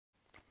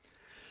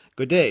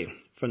Good day.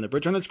 From the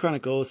Bridge Runners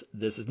Chronicles,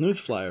 this is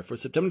Newsflyer for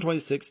September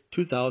 26,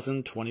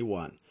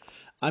 2021.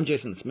 I'm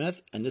Jason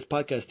Smith, and this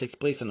podcast takes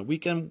place on a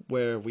weekend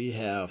where we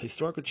have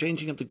historical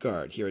changing of the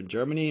guard here in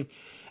Germany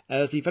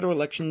as the federal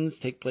elections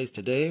take place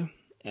today,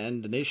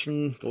 and the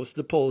nation goes to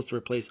the polls to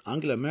replace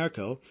Angela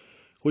Merkel,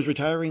 who is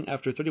retiring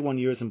after 31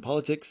 years in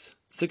politics,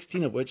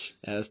 16 of which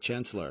as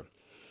chancellor.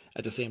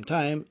 At the same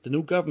time, the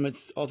new government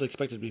is also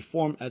expected to be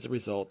formed as a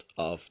result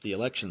of the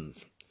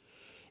elections.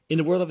 In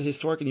the world of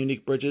historic and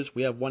unique bridges,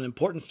 we have one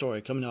important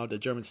story coming out of the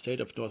German state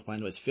of North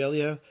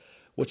Rhine-Westphalia,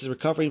 which is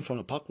recovering from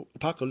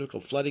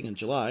apocalyptic flooding in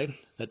July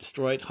that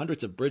destroyed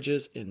hundreds of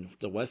bridges in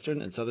the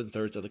western and southern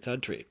thirds of the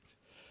country.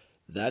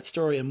 That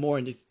story and more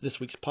in this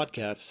week's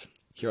podcast.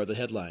 Here are the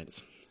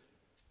headlines.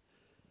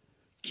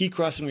 Key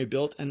crossing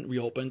rebuilt and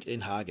reopened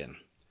in Hagen.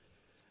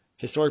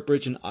 Historic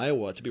bridge in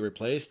Iowa to be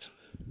replaced.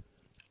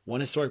 One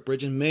historic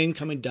bridge in Maine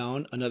coming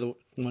down, another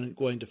one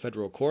going to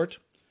federal court.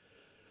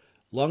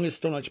 Longest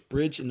stone arch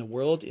bridge in the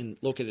world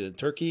located in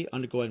Turkey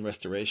undergoing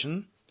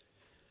restoration.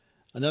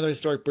 Another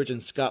historic bridge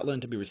in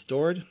Scotland to be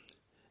restored.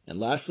 And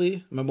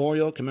lastly, a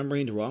memorial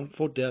commemorating the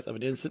wrongful death of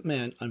an innocent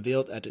man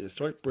unveiled at the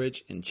historic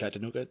bridge in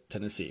Chattanooga,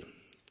 Tennessee.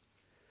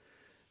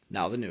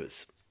 Now the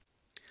news.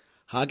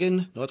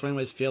 Hagen, North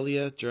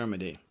Rhine-Westphalia,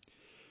 Germany.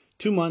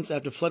 2 months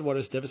after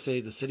floodwaters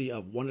devastated the city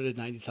of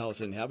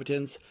 190,000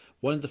 inhabitants,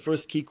 one of the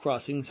first key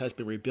crossings has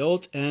been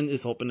rebuilt and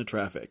is open to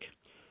traffic.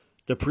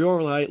 The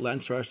Priorlei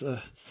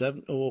Landstraße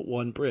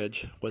 701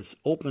 bridge was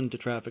opened to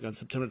traffic on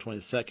September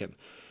 22nd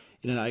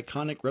in an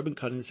iconic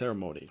ribbon-cutting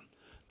ceremony.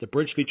 The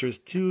bridge features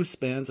 2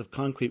 spans of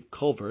concrete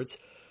culverts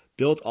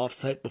built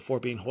off-site before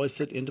being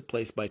hoisted into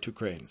place by 2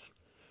 cranes.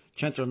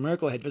 Chancellor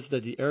Merkel had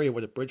visited the area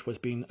where the bridge was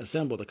being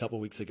assembled a couple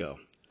weeks ago.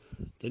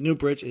 The new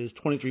bridge is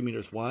 23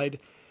 meters wide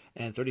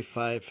and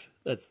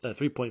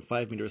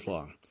 3.5 meters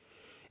long.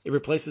 It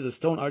replaces a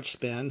stone arch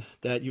span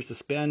that used to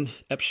span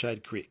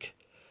Epscheid Creek.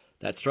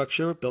 That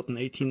structure, built in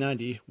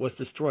 1890, was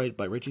destroyed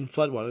by raging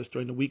floodwaters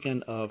during the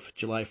weekend of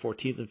July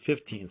 14th and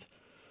 15th,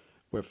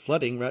 where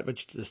flooding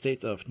ravaged the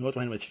states of North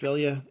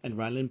Rhine-Westphalia and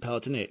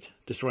Rhineland-Palatinate,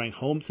 destroying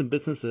homes and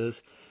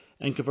businesses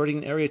and converting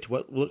an area to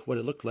what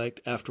it looked like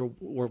after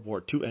World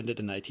War II ended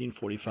in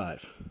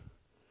 1945.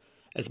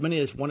 As many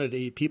as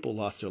 180 people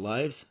lost their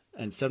lives,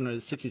 and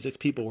 766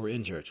 people were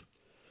injured.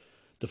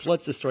 The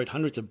floods destroyed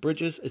hundreds of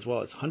bridges as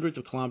well as hundreds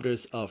of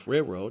kilometers of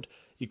railroad,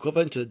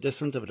 equivalent to the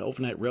distance of an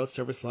overnight rail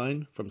service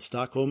line from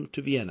Stockholm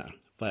to Vienna,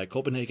 via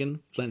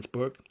Copenhagen,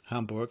 Flensburg,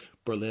 Hamburg,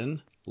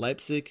 Berlin,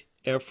 Leipzig,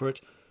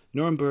 Erfurt,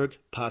 Nuremberg,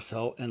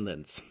 Passau, and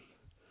Linz.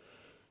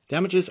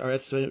 Damages are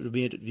estimated to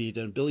be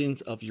in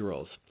billions of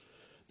euros.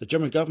 The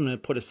German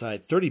government put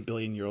aside 30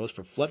 billion euros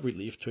for flood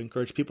relief to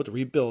encourage people to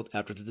rebuild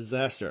after the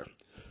disaster.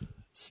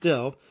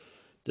 Still,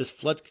 this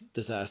flood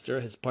disaster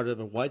is part of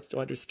a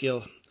wider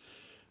scale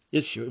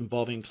issue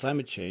involving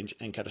climate change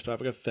and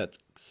catastrophic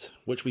effects,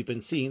 which we've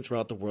been seeing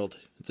throughout the world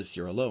this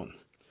year alone.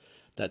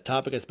 That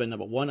topic has been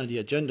number 1 on the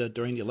agenda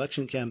during the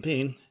election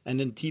campaign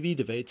and in TV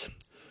debates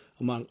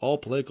among all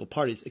political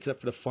parties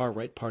except for the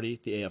far-right party,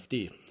 the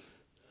AfD.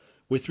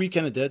 With 3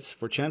 candidates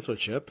for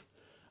chancellorship,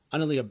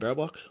 Annalena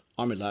Baerbock,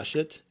 Armin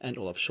Laschet, and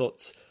Olaf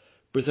Scholz,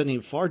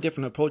 presenting far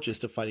different approaches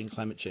to fighting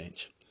climate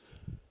change.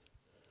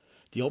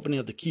 The opening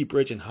of the key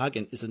bridge in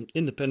Hagen is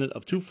independent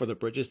of 2 further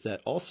bridges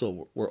that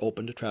also were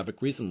opened to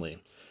traffic recently,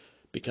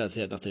 because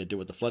they had nothing to do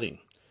with the flooding.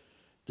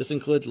 This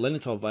includes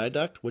Lilienthal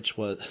Viaduct,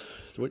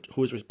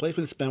 whose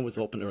replacement span was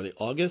opened early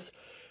August,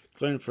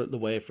 clearing the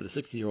way for the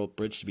 60-year-old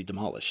bridge to be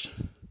demolished.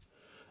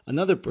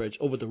 Another bridge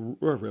over the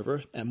Ruhr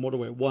River at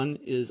Motorway 1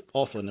 is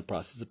also in the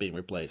process of being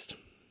replaced.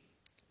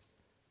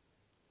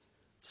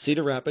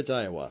 Cedar Rapids,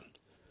 Iowa.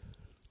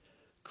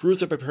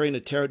 Crews are preparing to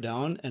tear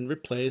down and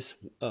replace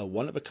a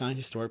one-of-a-kind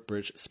historic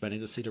bridge spanning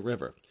the Cedar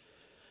River.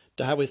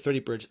 The Highway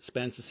 30 bridge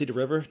spans the Cedar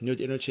River near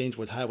the interchange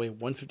with Highway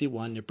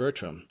 151 near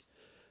Bertram.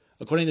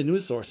 According to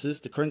news sources,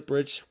 the current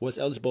bridge was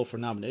eligible for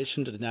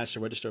nomination to the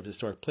National Register of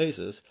Historic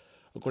Places,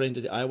 according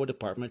to the Iowa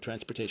Department of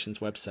Transportation's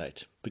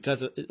website,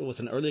 because it was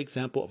an early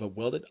example of a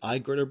welded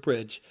eye-girder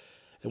bridge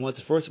and was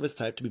the first of its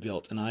type to be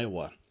built in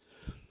Iowa.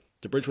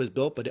 The bridge was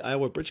built by the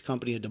Iowa Bridge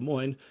Company in Des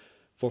Moines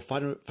for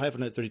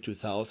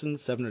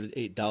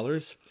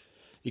 $532,708,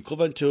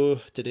 equivalent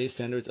to today's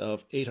standards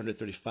of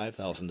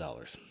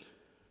 $835,000.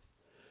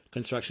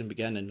 Construction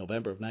began in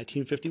November of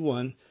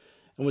 1951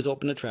 and was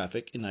opened to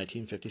traffic in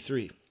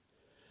 1953.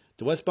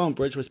 The westbound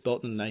bridge was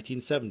built in the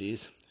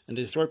 1970s, and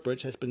the historic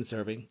bridge has been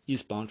serving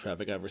eastbound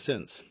traffic ever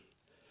since.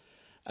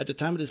 At the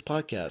time of this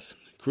podcast,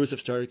 crews have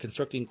started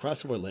constructing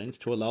crossover lanes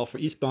to allow for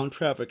eastbound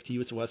traffic to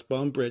use the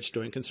westbound bridge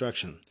during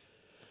construction.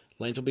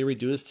 Lanes will be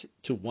reduced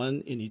to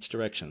 1 in each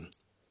direction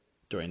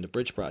during the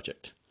bridge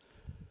project.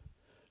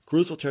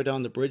 Crews will tear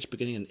down the bridge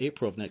beginning in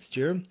April of next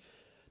year.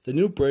 The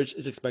new bridge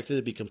is expected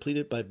to be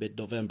completed by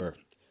mid-November.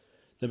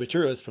 The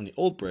materials from the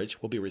old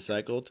bridge will be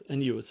recycled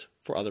and used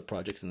for other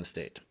projects in the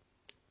state.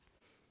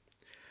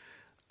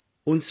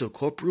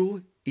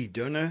 Unsurköprü,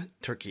 Edirne,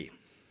 Turkey.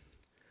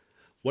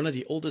 One of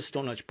the oldest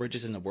stone arch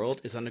bridges in the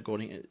world is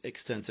undergoing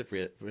extensive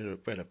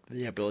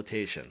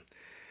rehabilitation.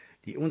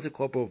 The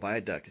Unzacopo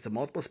Viaduct is a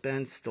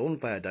multiple-span stone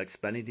viaduct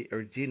spanning the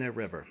Ergina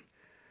River.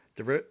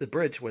 The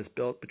bridge was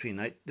built between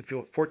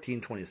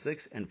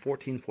 1426 and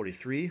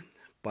 1443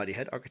 by the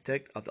head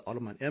architect of the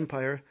Ottoman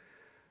Empire,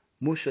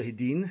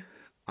 Mushahidin,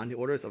 on the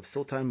orders of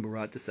Sultan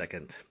Murad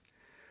II.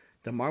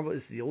 The marble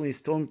is the only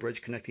stone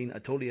bridge connecting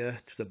Anatolia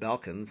to the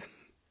Balkans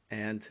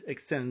and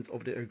extends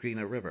over the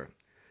Ergina River.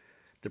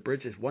 The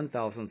bridge is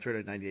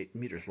 1,398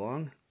 meters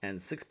long and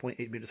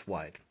 6.8 meters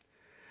wide.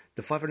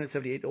 The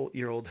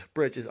 578-year-old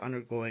bridge is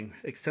undergoing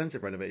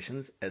extensive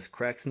renovations as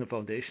cracks in the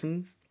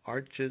foundations,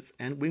 arches,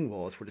 and wing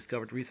walls were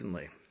discovered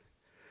recently.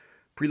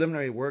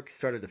 Preliminary work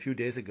started a few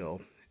days ago,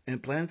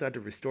 and plans are to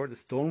restore the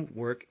stone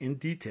work in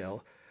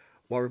detail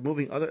while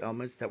removing other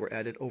elements that were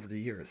added over the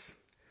years.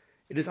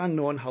 It is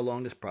unknown how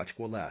long this project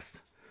will last.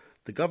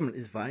 The government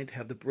is vying to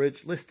have the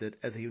bridge listed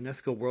as a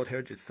UNESCO World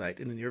Heritage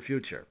Site in the near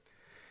future.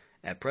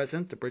 At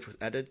present, the bridge was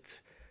added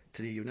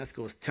to the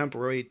UNESCO's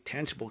temporary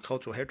tangible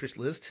cultural heritage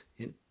list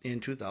in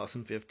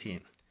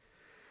 2015.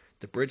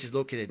 The bridge is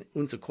located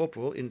in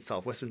Unzacopo in the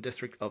southwestern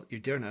district of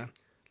Edirne,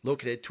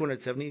 located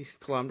 270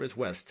 kilometers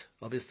west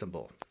of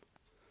Istanbul.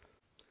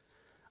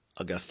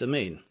 Augusta,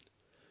 Maine.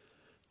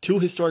 Two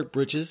historic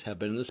bridges have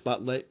been in the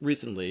spotlight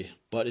recently,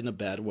 but in a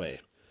bad way.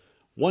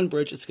 One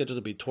bridge is scheduled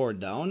to be torn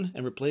down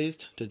and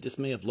replaced to the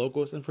dismay of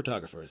locals and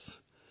photographers.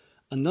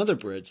 Another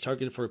bridge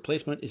targeted for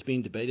replacement is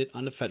being debated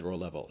on the federal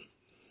level.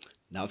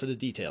 Now to the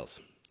details.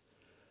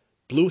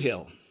 Blue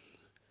Hill.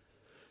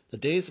 The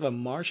days of a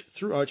Marsh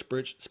through Arch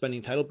Bridge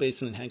spanning Tidal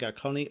Basin in Hancock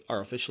County are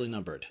officially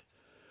numbered.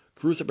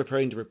 Crews are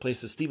preparing to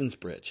replace the Stevens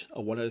Bridge,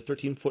 a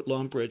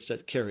 113-foot-long bridge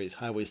that carries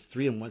Highways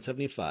 3 and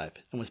 175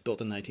 and was built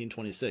in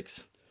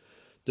 1926.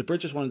 The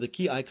bridge is one of the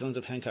key icons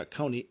of Hancock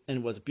County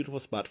and was a beautiful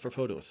spot for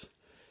photos.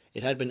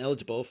 It had been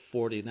eligible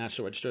for the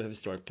National Register of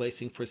Historic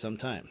Places for some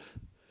time.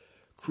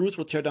 Crews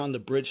will tear down the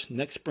bridge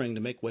next spring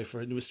to make way for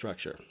a new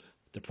structure.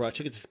 The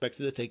project is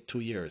expected to take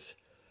 2 years.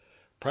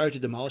 Prior to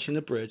demolishing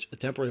the bridge, a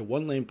temporary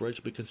one-lane bridge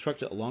will be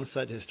constructed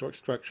alongside the historic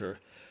structure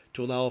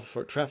to allow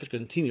for traffic to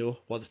continue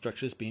while the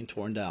structure is being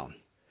torn down.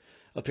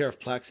 A pair of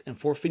plaques and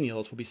 4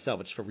 finials will be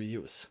salvaged for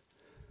reuse.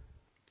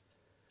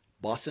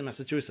 Boston,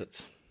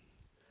 Massachusetts.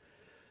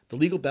 The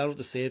legal battle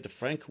to save the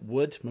Frank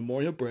Wood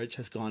Memorial Bridge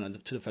has gone on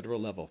to the federal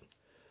level.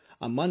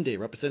 On Monday,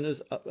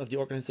 representatives of the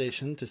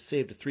organization to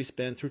save the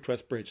 3-span through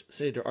Trust Bridge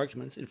stated their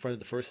arguments in front of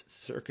the First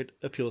Circuit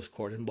Appeals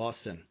Court in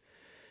Boston.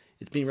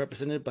 It's being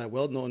represented by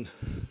well-known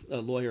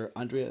lawyer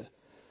Andrea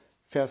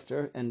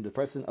Fester and the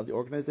president of the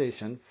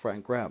organization,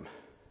 Frank Graham.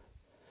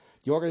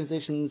 The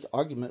organization's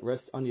argument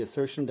rests on the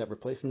assertion that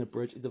replacing the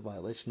bridge is a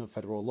violation of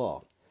federal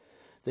law.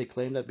 They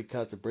claim that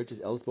because the bridge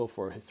is eligible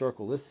for a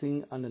historical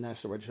listing on the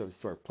National Register of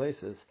Historic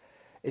Places,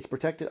 it's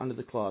protected under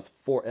the Clause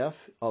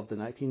 4F of the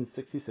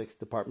 1966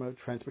 Department of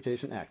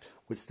Transportation Act,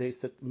 which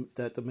states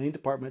that the Maine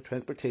Department of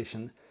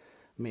Transportation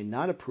may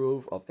not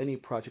approve of any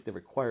project that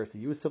requires the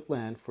use of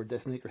land for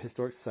designated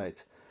historic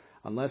sites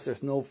unless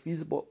there's no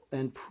feasible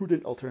and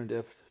prudent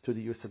alternative to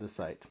the use of the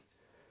site.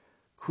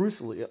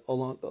 Crucially,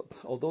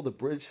 although the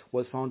bridge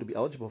was found to be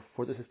eligible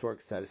for this historic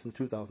status in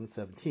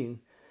 2017,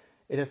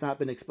 it has not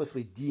been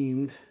explicitly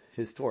deemed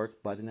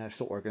historic by the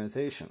national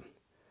organization.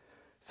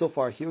 So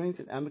far, hearings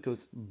and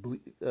amicus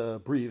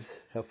briefs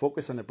have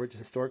focused on the bridge's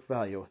historic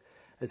value,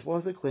 as well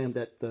as the claim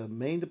that the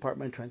Maine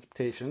Department of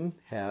Transportation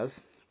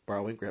has,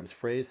 borrowing Graham's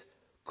phrase,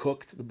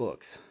 cooked the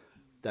books.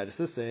 That is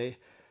to say,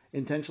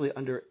 intentionally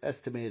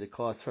underestimated the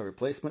cost for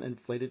replacement and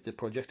inflated the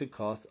projected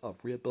cost of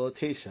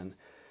rehabilitation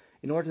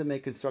in order to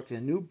make constructing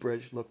a new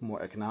bridge look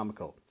more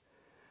economical.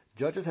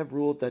 Judges have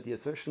ruled that the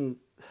assertion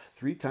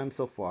 3 times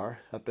so far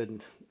have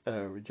been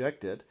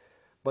rejected,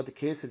 but the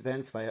case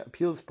advanced via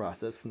appeals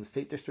process from the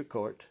State District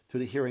Court to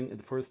the hearing in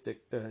the First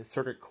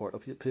Circuit Court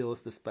of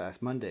Appeals this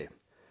past Monday.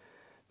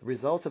 The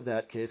results of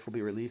that case will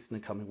be released in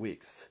the coming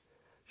weeks.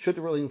 Should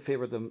the ruling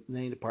favor the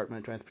Maine Department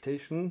of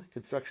Transportation,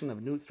 construction of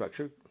a new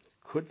structure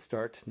could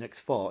start next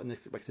fall and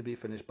is expected to be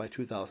finished by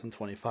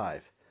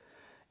 2025.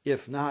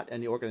 If not,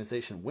 and the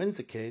organization wins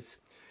the case,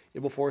 it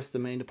will force the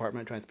Maine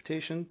Department of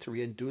Transportation to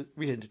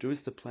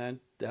reintroduce the plan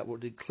that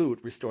would include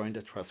restoring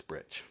the Truss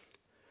Bridge.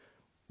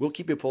 We'll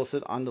keep you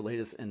posted on the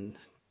latest in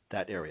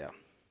that area.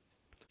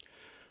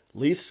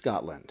 Leith,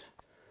 Scotland.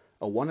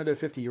 A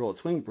 150-year-old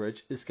swing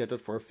bridge is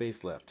scheduled for a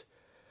facelift.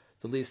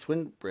 The Leith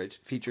Swing Bridge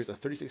features a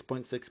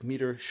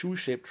 36.6-meter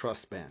shoe-shaped truss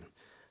span.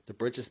 The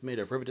bridge is made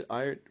of riveted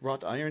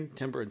wrought iron,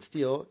 timber, and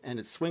steel, and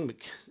its swing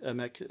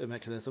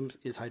mechanism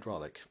is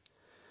hydraulic.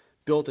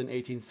 Built in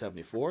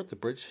 1874, the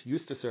bridge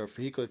used to serve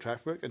vehicular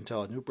traffic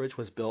until a new bridge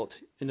was built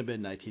in the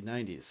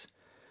mid-1990s.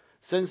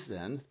 Since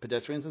then,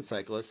 pedestrians and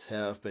cyclists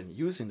have been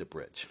using the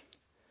bridge.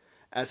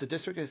 As the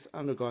district has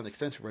undergone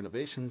extensive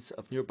renovations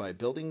of nearby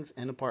buildings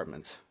and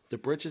apartments, the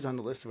bridge is on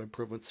the list of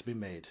improvements to be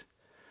made.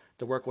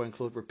 The work will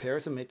include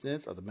repairs and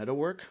maintenance of the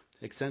meadowwork,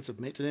 extensive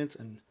maintenance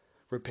and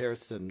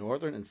repairs to the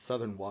northern and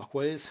southern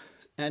walkways,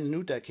 and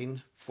new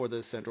decking for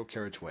the central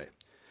carriageway.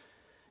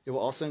 It will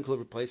also include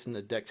replacing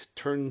the decked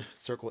turn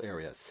circle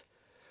areas.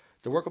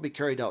 The work will be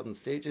carried out in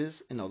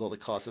stages, and although the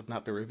cost has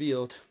not been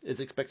revealed, it is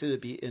expected to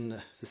be in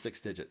the 6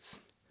 digits.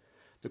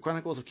 The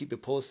Chronicles will keep you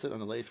posted on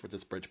the latest with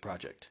this bridge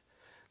project.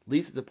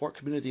 Leeds is the port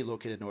community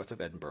located north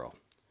of Edinburgh.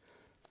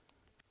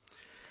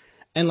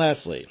 And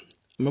lastly,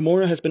 a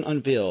memorial has been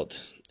unveiled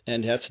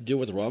and has to do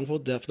with the wrongful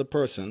death of the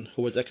person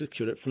who was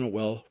executed from a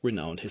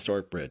well-renowned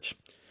historic bridge.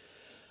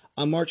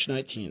 On March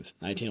 19,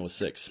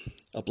 1906,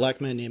 a black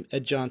man named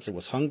Ed Johnson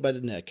was hung by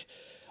the neck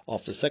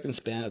off the second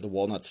span of the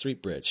Walnut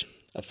Street Bridge,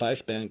 a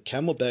 5-span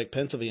Camelback,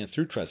 Pennsylvania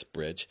through-truss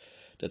bridge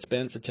that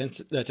spans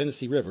the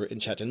Tennessee River in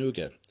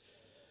Chattanooga.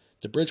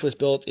 The bridge was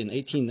built in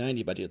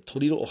 1890 by the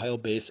Toledo,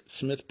 Ohio-based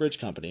Smith Bridge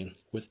Company,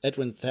 with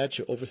Edwin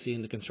Thatcher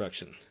overseeing the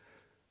construction.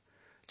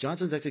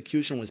 Johnson's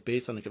execution was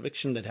based on a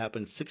conviction that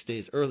happened 6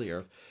 days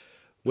earlier,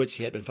 which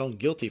he had been found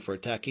guilty for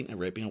attacking and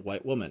raping a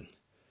white woman.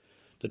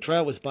 The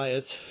trial was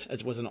biased, as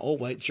it was an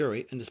all-white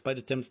jury, and despite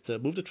attempts to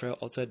move the trial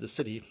outside the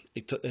city,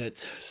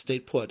 it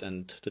stayed put,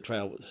 and the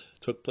trial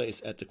took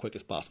place at the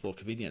quickest possible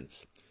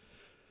convenience.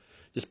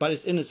 Despite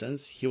his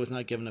innocence, he was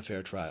not given a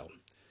fair trial.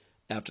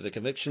 After the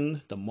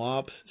conviction, the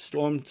mob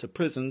stormed to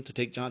prison to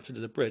take Johnson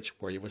to the bridge,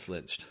 where he was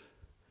lynched.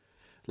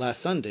 Last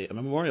Sunday, a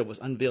memorial was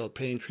unveiled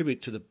paying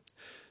tribute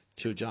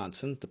to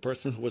Johnson, the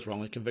person who was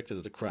wrongly convicted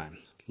of the crime,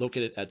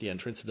 located at the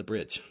entrance of the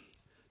bridge.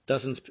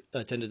 Dozens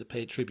attended to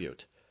pay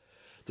tribute.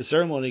 The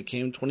ceremony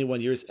came 21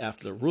 years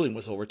after the ruling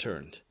was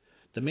overturned.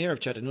 The mayor of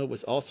Chattanooga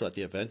was also at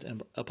the event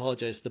and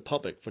apologized to the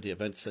public for the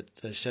events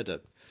that shed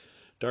a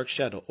dark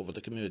shadow over the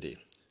community.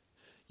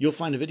 You'll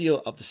find a video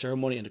of the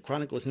ceremony in the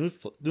Chronicles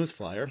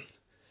Newsflyer.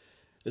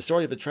 The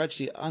story of the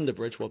tragedy on the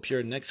bridge will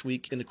appear next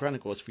week in the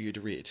Chronicles for you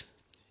to read.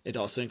 It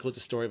also includes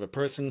the story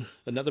of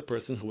another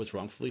person who was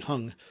wrongfully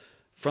hung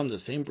from the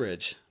same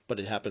bridge, but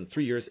it happened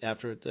 3 years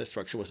after the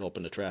structure was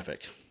open to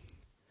traffic.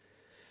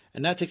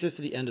 And that takes us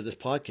to the end of this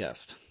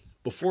podcast.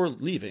 Before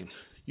leaving,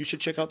 you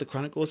should check out the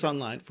Chronicles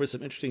online for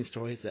some interesting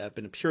stories that have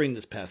been appearing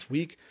this past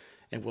week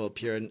and will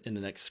appear in the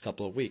next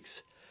couple of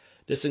weeks.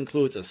 This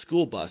includes a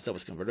school bus that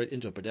was converted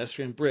into a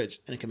pedestrian bridge,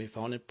 and it can be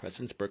found in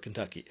Prestonsburg,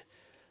 Kentucky.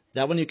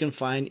 That one you can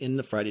find in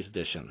the Friday's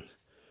edition.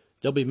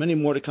 There'll be many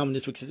more to come in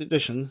this week's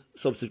edition,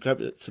 so subscribe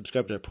to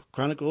the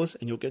Chronicles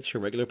and you'll get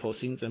your regular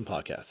postings and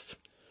podcasts.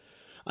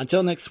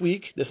 Until next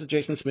week, this is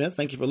Jason Smith.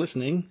 Thank you for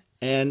listening,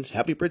 and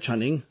happy bridge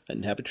hunting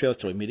and happy trails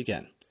till we meet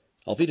again.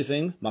 Auf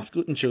Wiedersehen, mach's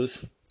gut and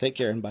tschüss. Take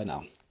care and bye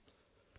now.